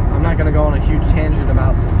 I'm not going to go on a huge tangent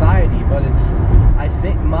about society, but I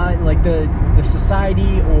think the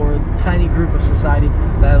society or tiny group of society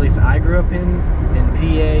that at least I grew up in PA,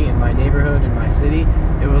 in my neighborhood, in my city,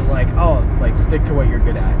 it was like, oh, like, stick to what you're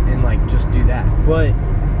good at and, like, just do that. But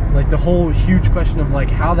like, the whole huge question of, like,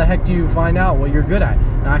 how the heck do you find out what you're good at?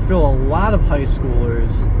 And I feel a lot of high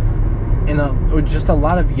schoolers or just a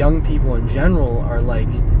lot of young people in general are like,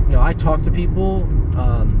 I talk to people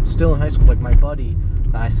still in high school, like my buddy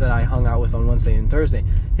that I said I hung out with on Wednesday and Thursday,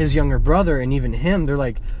 his younger brother, and even him, they're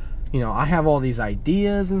like, I have all these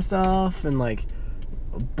ideas and stuff, and like,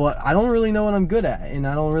 but I don't really know what I'm good at, and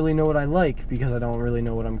I don't really know what I like, because I don't really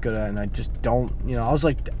know what I'm good at, and I just don't,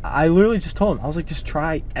 I literally just told him, I was like, just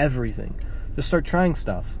try everything. Just start trying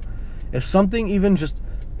stuff. If something even just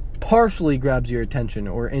partially grabs your attention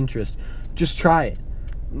or interest, just try it.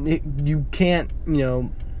 You can't,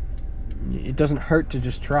 it doesn't hurt to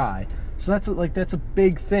just try. So that's a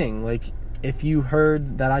big thing. Like, if you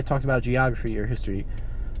heard that I talked about geography or history,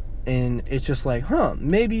 and it's just like,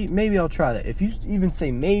 maybe I'll try that. If you even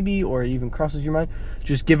say maybe, or it even crosses your mind,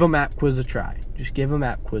 just give a map quiz a try.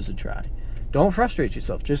 Don't frustrate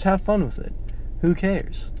yourself. Just have fun with it. Who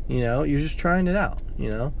cares? You're just trying it out,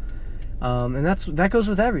 And that goes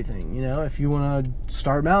with everything. You know, if you want to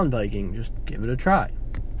start mountain biking, just give it a try.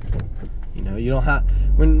 You know, you don't have,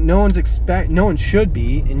 when no one should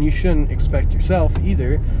be, and you shouldn't expect yourself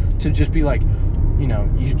either to just be like, you know,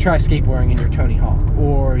 you try skateboarding and you're Tony Hawk,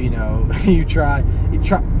 or, you know, you try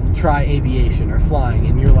aviation or flying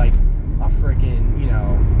and you're like a freaking, you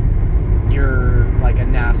know, you're like a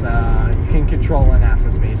NASA, you can control a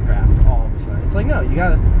NASA spacecraft all of a sudden. It's like, no, you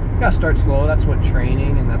gotta start slow. That's what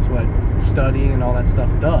training and that's what studying and all that stuff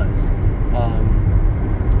does.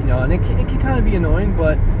 You know, and it can kind of be annoying,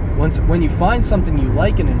 but when you find something you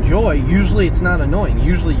like and enjoy, usually it's not annoying.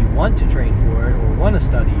 Usually you want to train for it, or want to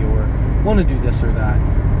study, or want to do this or that.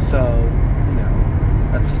 So, you know,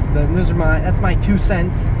 that's my 2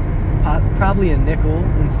 cents. Probably a nickel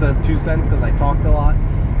instead of 2 cents because I talked a lot.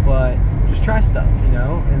 But just try stuff, you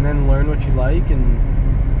know, and then learn what you like and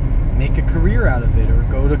make a career out of it, or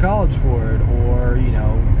go to college for it, or, you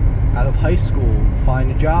know, out of high school,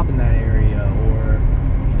 find a job in that area, or,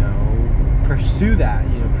 you know, pursue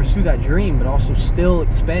that dream, but also still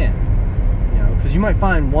expand, you know, because you might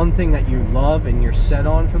find one thing that you love and you're set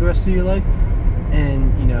on for the rest of your life,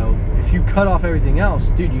 and, you know, if you cut off everything else,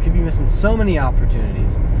 dude, you could be missing so many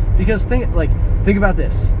opportunities. Because think about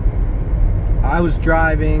this. I was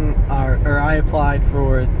driving, or I applied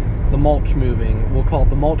for the mulch moving, we'll call it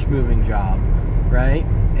the mulch moving job, right?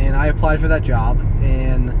 And I applied for that job,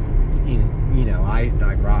 and you know, I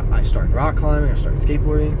started rock climbing, I started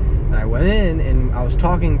skateboarding, and I went in, and I was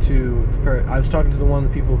talking to one of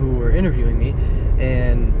the people who were interviewing me,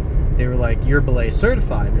 and they were like, "You're belay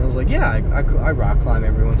certified," and I was like, "Yeah, I rock climb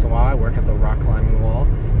every once in a while. I work at the rock climbing wall."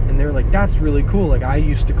 And they were like, "That's really cool. Like, I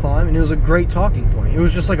used to climb," and it was a great talking point. It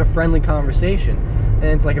was just like a friendly conversation, and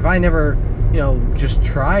it's like, if I never, you know, just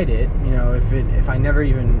tried it, you know, if I never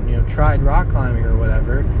even, you know, tried rock climbing or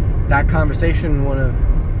whatever, that conversation would have,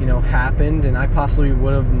 you know, happened, and I possibly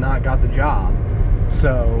would have not got the job.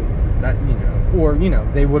 So that, you know, or, you know,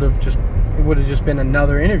 it would have just been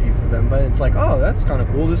another interview for them. But it's like, oh, that's kind of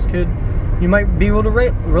cool. This kid, you might be able to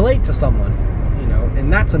relate to someone, you know,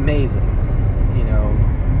 and that's amazing, you know.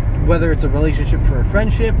 Whether it's a relationship for a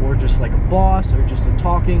friendship, or just like a boss, or just a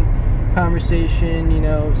talking conversation, you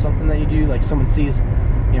know, something that you do, like someone sees,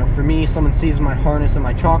 you know, for me, someone sees my harness and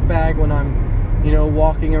my chalk bag when I'm, you know,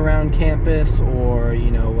 walking around campus, or,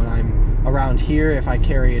 you know, when I'm around here, if I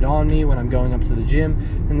carry it on me when I'm going up to the gym,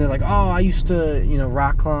 and they're like, "Oh, I used to, you know,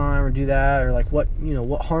 rock climb or do that," or like, "What, you know,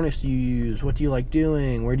 what harness do you use? What do you like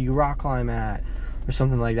doing? Where do you rock climb at?" or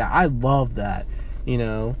something like that. I love that, you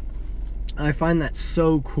know. I find that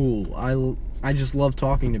so cool. I just love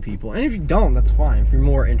talking to people. And if you don't, that's fine. If you're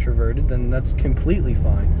more introverted, then that's completely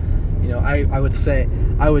fine. You know, I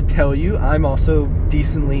would tell you, I'm also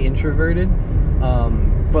decently introverted.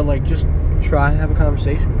 But like, just try to have a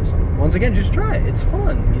conversation with someone. Once again, just try it. It's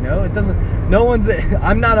fun, you know.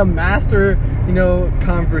 I'm not a master, you know,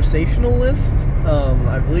 conversationalist.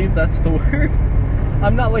 I believe that's the word.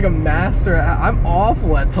 I'm not like a master. I'm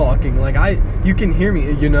awful at talking. Like, you can hear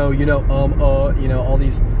me, you know, you know, all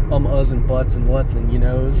these uhs and buts and whats and you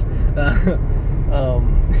knows. But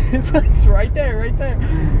it's right there.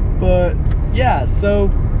 But yeah, so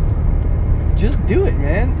just do it,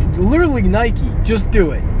 man. Literally Nike. Just do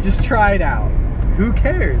it. Just try it out. Who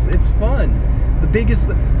cares? It's fun.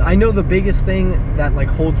 I know the biggest thing that like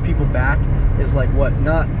holds people back is like what?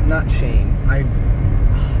 Not shame.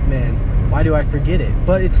 Man. Why do I forget it?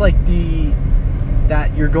 But it's like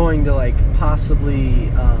that you're going to like possibly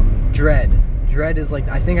dread. Dread is like,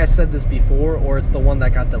 I think I said this before, or it's the one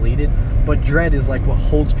that got deleted, but dread is like what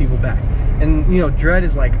holds people back. And, you know, dread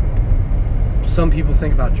is like, some people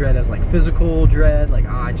think about dread as like physical dread, like,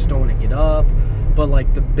 I just don't want to get up. But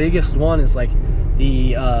like the biggest one is like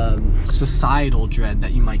the societal dread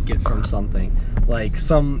that you might get from something. Like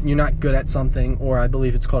you're not good at something, or I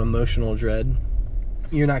believe it's called emotional dread.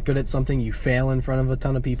 You're not good at something, you fail in front of a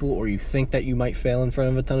ton of people, or you think that you might fail in front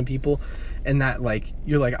of a ton of people, and that, like,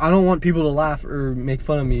 you're like, I don't want people to laugh or make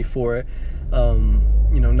fun of me for it,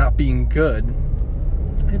 you know, not being good.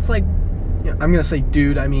 It's like, you know, I'm gonna say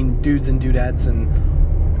dude, I mean dudes and dudettes and,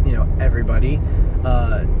 you know, everybody.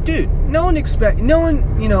 Dude,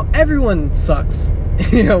 you know, everyone sucks,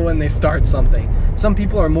 you know, when they start something. Some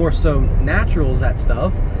people are more so naturals at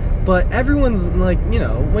stuff. But everyone's like, you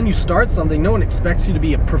know, when you start something, no one expects you to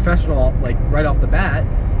be a professional, like, right off the bat.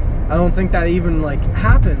 I don't think that even, like,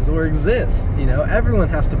 happens or exists, you know. Everyone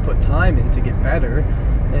has to put time in to get better.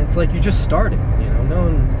 And it's like, you just started, you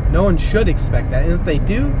know. No one should expect that. And if they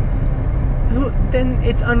do, then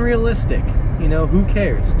it's unrealistic. You know, who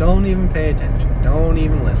cares? Don't even pay attention. Don't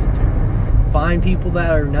even listen to them. Find people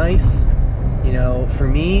that are nice. You know, for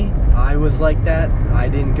me, I was like that. I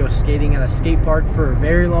didn't go skating at a skate park for a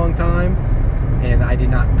very long time, and I did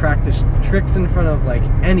not practice tricks in front of like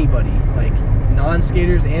anybody, like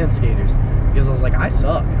non-skaters and skaters, because I was like, I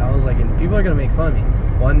suck. I was like, and people are gonna make fun of me.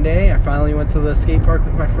 One day I finally went to the skate park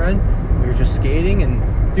with my friend. We were just skating,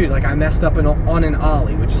 and dude, like I messed up on an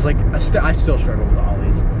ollie, which is like I still struggle with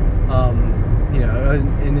ollies. You know,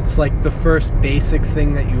 and it's like the first basic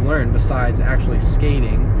thing that you learn besides actually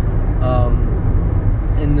skating.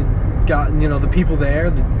 And the people there,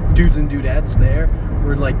 the dudes and dudettes there,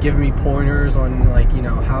 were like giving me pointers on like, you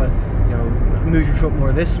know, how, you know, move your foot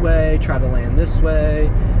more this way, try to land this way,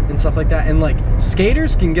 and stuff like that. And like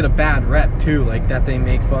skaters can get a bad rep too, like that they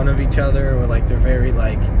make fun of each other, or like they're very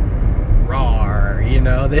like raw, you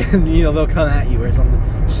know, they, you know, they'll come at you or something.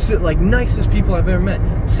 Just like nicest people I've ever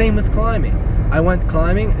met. Same with climbing. I went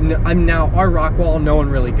climbing, and I'm now our rock wall. No one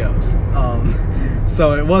really goes,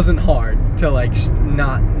 so it wasn't hard to like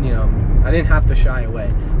not, you know, I didn't have to shy away.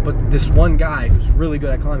 But this one guy who's really good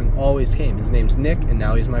at climbing always came. His name's Nick, and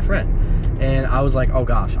now he's my friend. And I was like, oh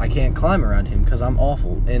gosh, I can't climb around him because I'm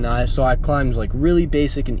awful. And so I climbed like really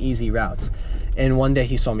basic and easy routes. And one day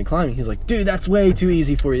he saw me climbing. He was like, dude, that's way too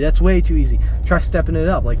easy for you. That's way too easy. Try stepping it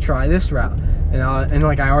up. Like, try this route. And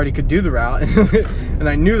like, I already could do the route. And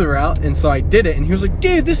I knew the route. And so I did it. And he was like,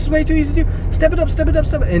 dude, this is way too easy to do. Step it up, step it up,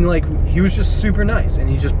 step it up. And like, he was just super nice. And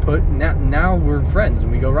he just now we're friends.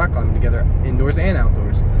 And we go rock climbing together, indoors and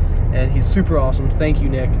outdoors. And he's super awesome. Thank you,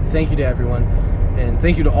 Nick. Thank you to everyone. And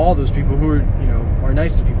thank you to all those people who are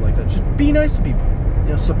nice to people like that. Just be nice to people.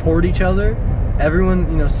 You know, support each other. Everyone,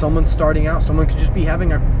 you know, someone's starting out. Someone could just be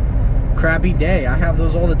having a crappy day. I have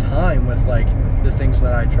those all the time with, like, the things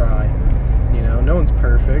that I try. You know, no one's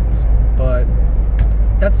perfect. But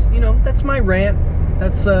that's, you know, that's my rant.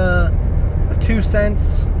 That's a 2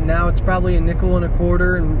 cents. Now it's probably a nickel and a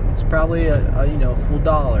quarter. And it's probably a full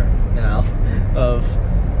dollar now of,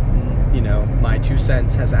 you know, my 2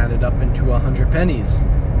 cents has added up into 100 pennies.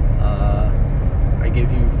 I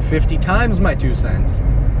give you 50 times my 2 cents.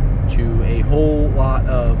 To a whole lot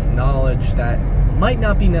of knowledge that might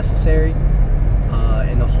not be necessary,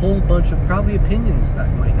 and a whole bunch of probably opinions that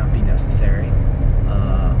might not be necessary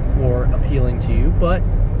or appealing to you, but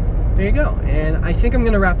there you go. And I think I'm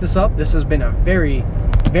going to wrap this up. This has been a very,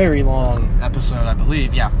 very long episode, I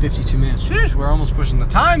believe. Yeah, 52 minutes. Jeez, we're almost pushing the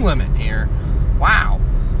time limit here. Wow.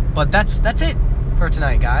 But that's it for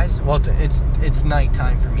tonight, guys. Well, it's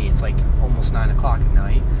nighttime for me. It's like almost 9 o'clock at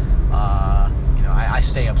night. I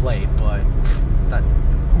stay up late, but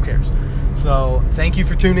who cares? So, thank you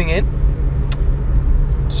for tuning in.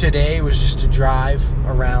 Today was just to drive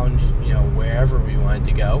around, you know, wherever we wanted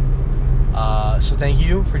to go. So thank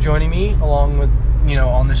you for joining me along with, you know,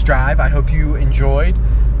 on this drive. I hope you enjoyed.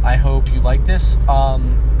 I hope you like this.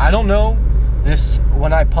 I don't know.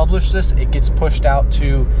 When I publish this, it gets pushed out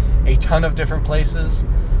to a ton of different places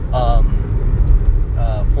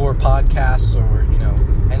for podcasts or, you know,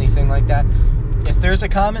 anything like that. If there's a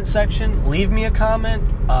comment section, leave me a comment.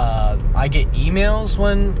 I get emails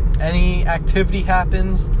when any activity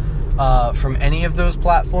happens from any of those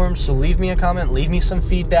platforms, so leave me a comment, leave me some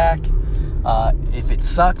feedback. If it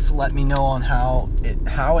sucks, let me know on how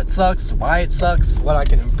it sucks, why it sucks, what I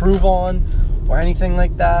can improve on, or anything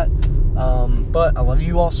like that. But I love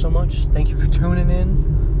you all so much. Thank you for tuning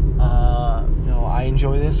in. I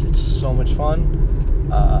enjoy this. It's so much fun.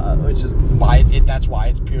 Which is that's why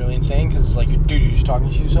it's purely insane, because it's like, dude, you're just talking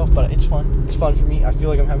to yourself, but it's fun. It's fun for me. I feel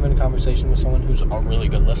like I'm having a conversation with someone who's a really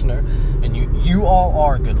good listener, and you all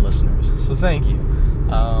are good listeners, so thank you.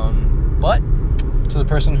 But to the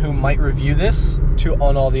person who might review this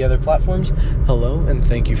on all the other platforms, hello, and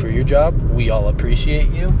thank you for your job. We all appreciate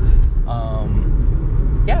you.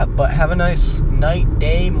 But have a nice night,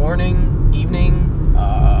 day, morning, evening,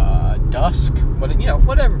 dusk,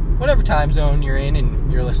 whatever time zone you're in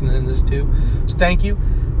and you're listening to this too. So thank you.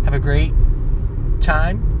 Have a great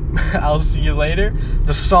time. I'll see you later.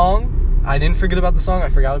 The song, I didn't forget about the song. I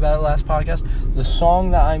forgot about it last podcast. The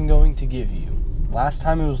song that I'm going to give you. Last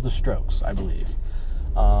time it was The Strokes, I believe.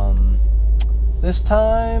 This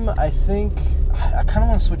time, I think I kind of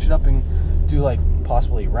want to switch it up and do like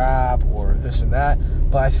possibly rap or this or that.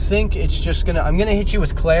 But I think it's just I'm going to hit you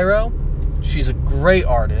with Clairo. She's a great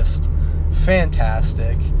artist.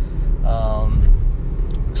 Fantastic.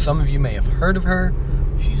 Some of you may have heard of her.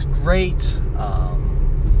 She's great.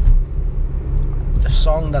 The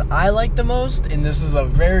song that I like the most, and this is a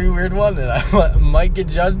very weird one, and I might get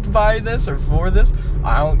judged by this or for this.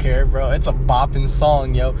 I don't care, bro. It's a bopping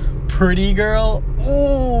song, yo. Pretty Girl.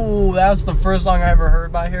 Ooh, that was the first song I ever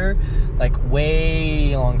heard by her, like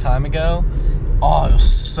way long time ago. Oh, it was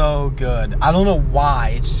so good. I don't know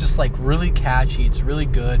why. It's just like really catchy. It's really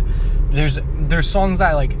good. There's songs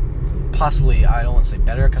that I like. Possibly, I don't want to say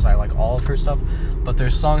better because I like all of her stuff, but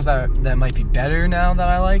there's songs that might be better now that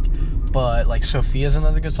I like. But like Sophia's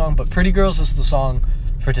another good song. But Pretty Girls is the song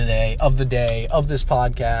for today, of the day, of this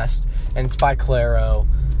podcast, and it's by Clairo.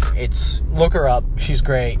 Look her up. She's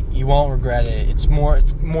great. You won't regret it. It's more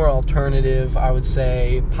alternative, I would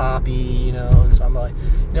say, poppy, and so I'm like,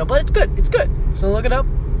 but it's good. It's good. So look it up.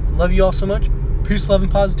 Love you all so much. Peace, love,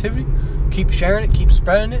 and positivity. Keep sharing it. Keep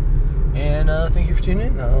spreading it. And thank you for tuning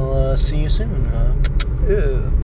in. I'll see you soon.